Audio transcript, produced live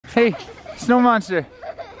Hey, snow monster.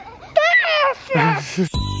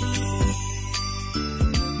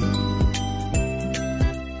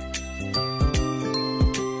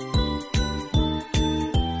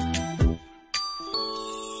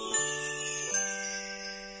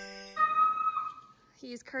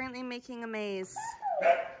 He's currently making a maze.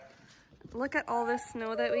 Look at all this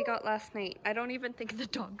snow that we got last night. I don't even think the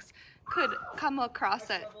dogs could come across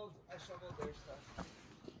it.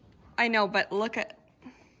 I know, but look at...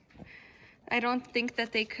 I don't think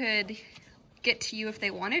that they could get to you if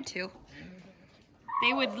they wanted to.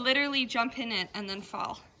 They would literally jump in it and then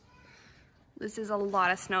fall. This is a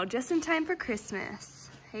lot of snow, just in time for Christmas.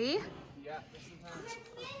 Hey? Yeah, just in time.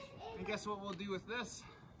 And guess what we'll do with this?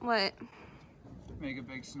 What? Make a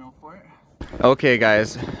big snow fort. Okay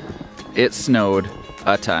guys, it snowed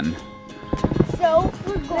a ton. So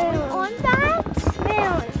we're going on that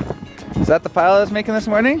mountain. Is that the pile I was making this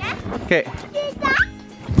morning? Yeah. Okay. Is that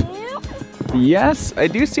moon? Yes, I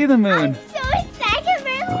do see the moon. I'm so excited,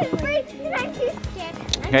 really afraid, and I'm too scared.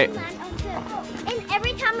 Okay. And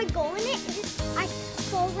every time I go in it, I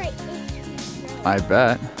fall right into the snow. I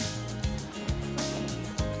bet.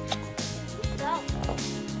 So,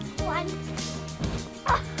 one.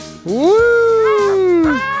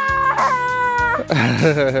 Woo!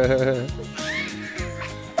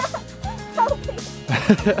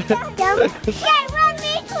 Okay, run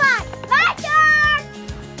me one. My turn.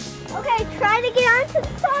 Okay, try to get onto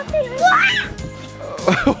the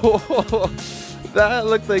top. That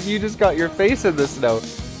looked like you just got your face in the snow.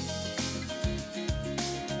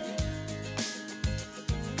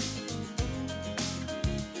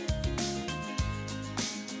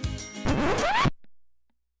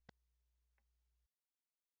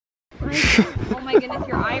 Oh my goodness,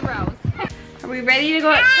 your eyebrows. Are we ready to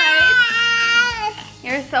go outside?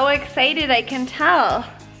 You're so excited, I can tell.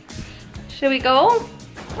 Should we go?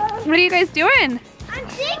 What are you guys doing? I'm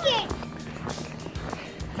digging.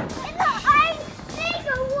 And I dig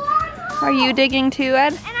a water. Are you digging too,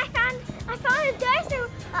 Ed? And I found a dinosaur,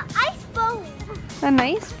 an ice bone. A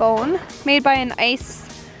nice bone made by an ice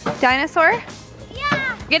dinosaur.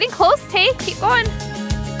 Yeah. Getting close, Tay. Keep going.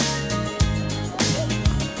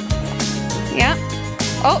 Yeah.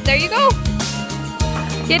 Oh, there you go.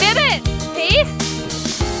 You did it, Tay.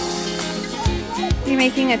 You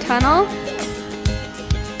making a tunnel?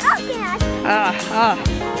 Okay.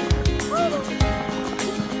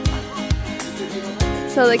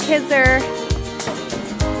 So the kids are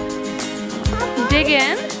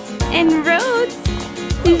digging in roads.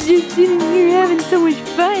 He's just sitting here having so much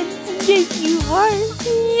fun. Yes, you are.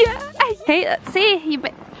 Yeah. Hey, let's see.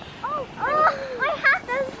 My hat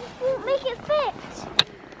won't make it fit.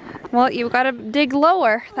 Well, you gotta dig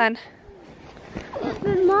lower then.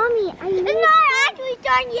 But Mommy, it's not actually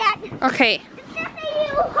done yet. Okay. It's just a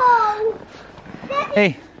U-hole.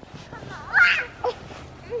 Hey.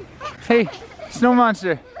 Hey, snow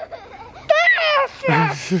monster.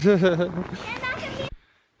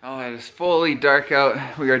 Oh, it is fully dark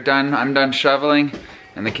out. We are done. I'm done shoveling,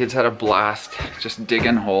 and the kids had a blast just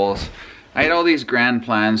digging holes. I had all these grand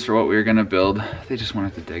plans for what we were gonna build. They just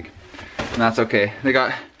wanted to dig, and that's okay. They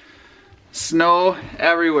got snow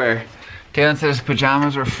everywhere. Kaylin said his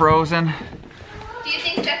pajamas were frozen. Do you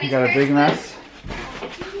think Steffi's You got a big mess.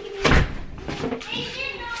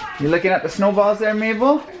 You looking at the snowballs there,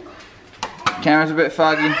 Mabel? Camera's a bit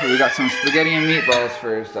foggy, but we got some spaghetti and meatballs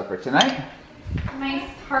for supper tonight. Nice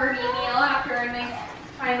hearty meal after a nice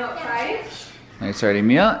time outside. Nice hearty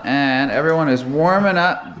meal, and everyone is warming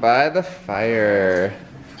up by the fire.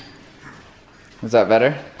 Is that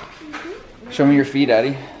better? Show me your feet,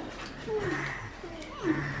 Addie.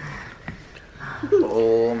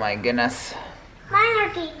 Oh my goodness. Mine are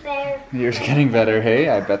getting better. Yours getting better, hey?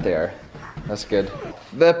 I bet they are. That's good.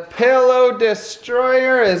 The pillow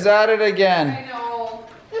destroyer is at it again. I know.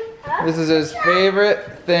 This is his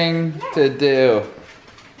favorite thing to do.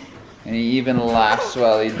 And he even laughs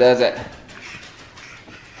while he does it.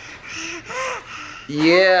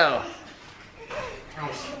 Yeah.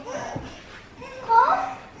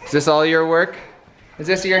 Is this all your work? Is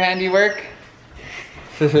this your handiwork?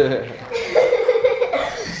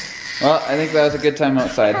 Well, I think that was a good time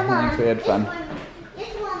outside. I think we had fun.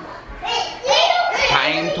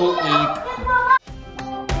 Time to eat.